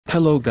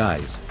Hello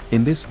guys,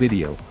 in this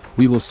video,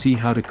 we will see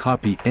how to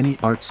copy any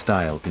art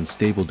style in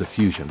Stable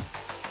Diffusion.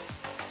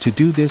 To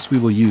do this we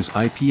will use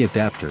IP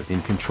adapter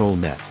in Control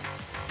Net.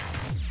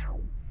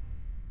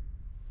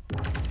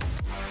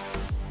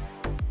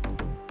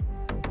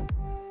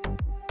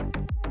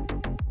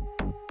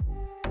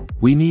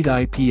 We need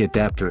IP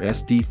adapter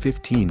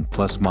SD15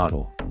 Plus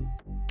model.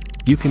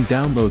 You can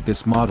download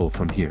this model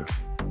from here.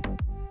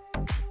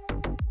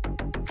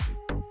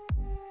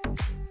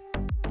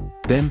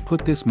 Then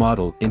put this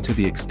model into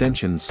the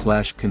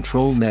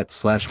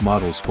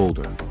extensions/controlnet/models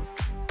folder.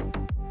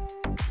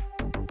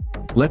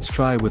 Let's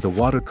try with a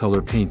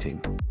watercolor painting.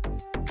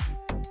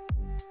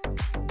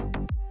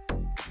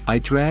 I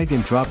drag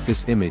and drop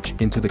this image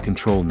into the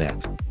control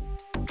net.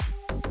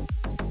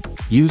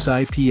 Use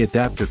IP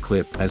adapter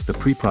clip as the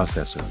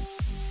preprocessor.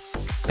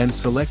 And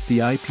select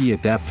the IP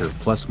adapter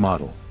plus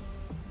model.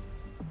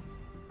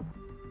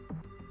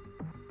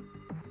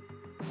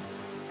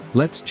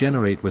 Let's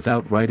generate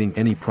without writing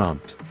any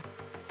prompt.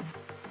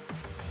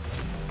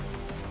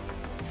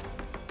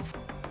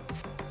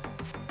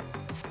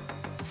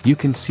 You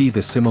can see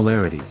the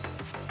similarity.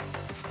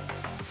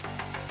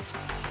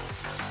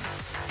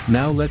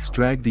 Now let's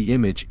drag the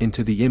image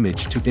into the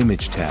Image to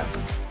Image tab.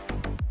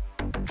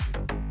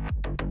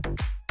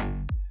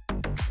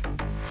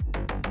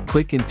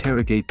 Click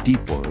Interrogate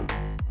Deepwater.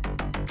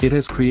 It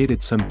has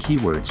created some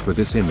keywords for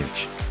this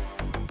image.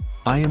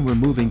 I am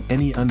removing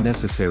any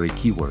unnecessary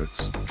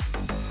keywords.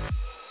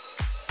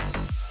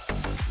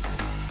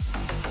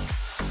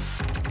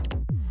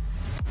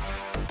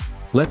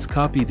 Let's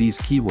copy these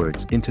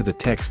keywords into the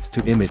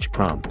text-to-image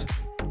prompt.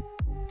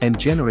 And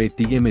generate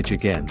the image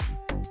again.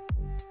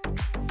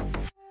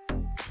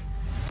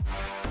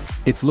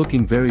 It's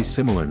looking very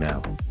similar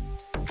now.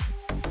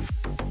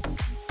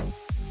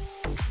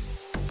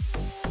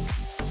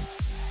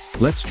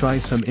 Let's try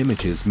some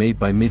images made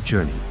by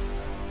Midjourney.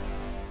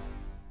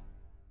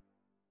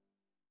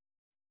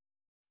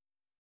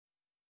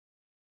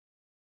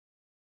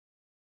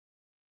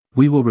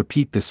 We will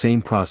repeat the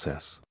same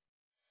process.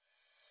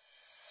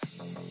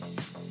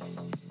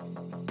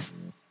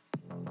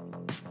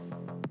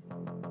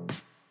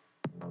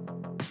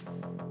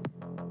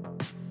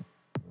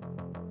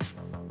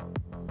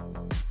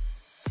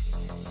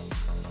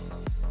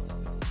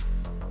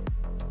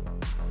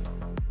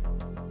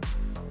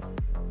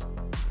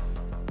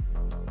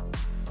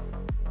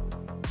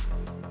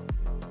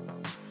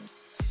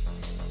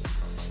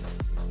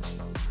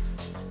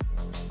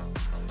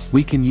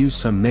 We can use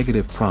some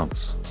negative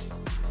prompts.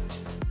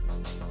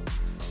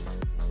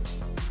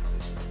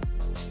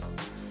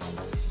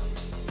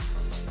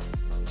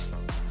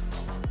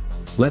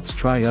 Let's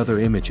try other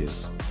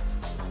images.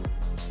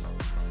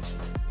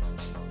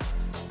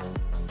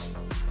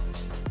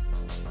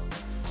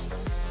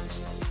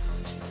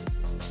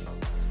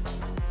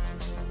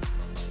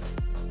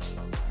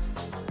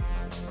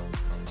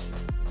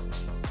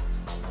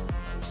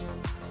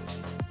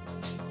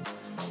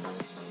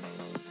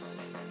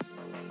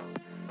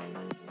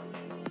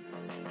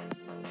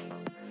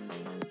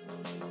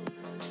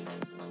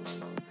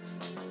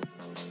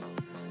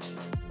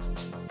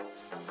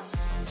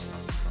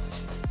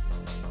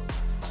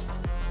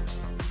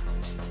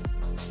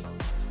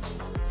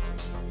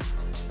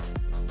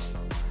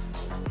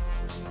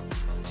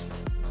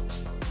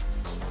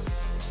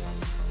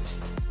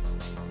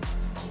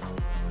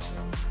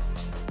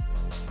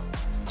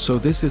 So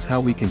this is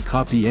how we can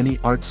copy any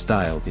art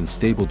style in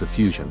Stable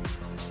Diffusion.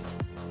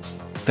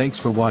 Thanks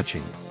for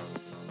watching.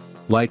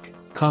 Like,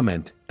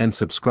 comment, and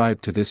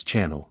subscribe to this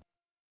channel.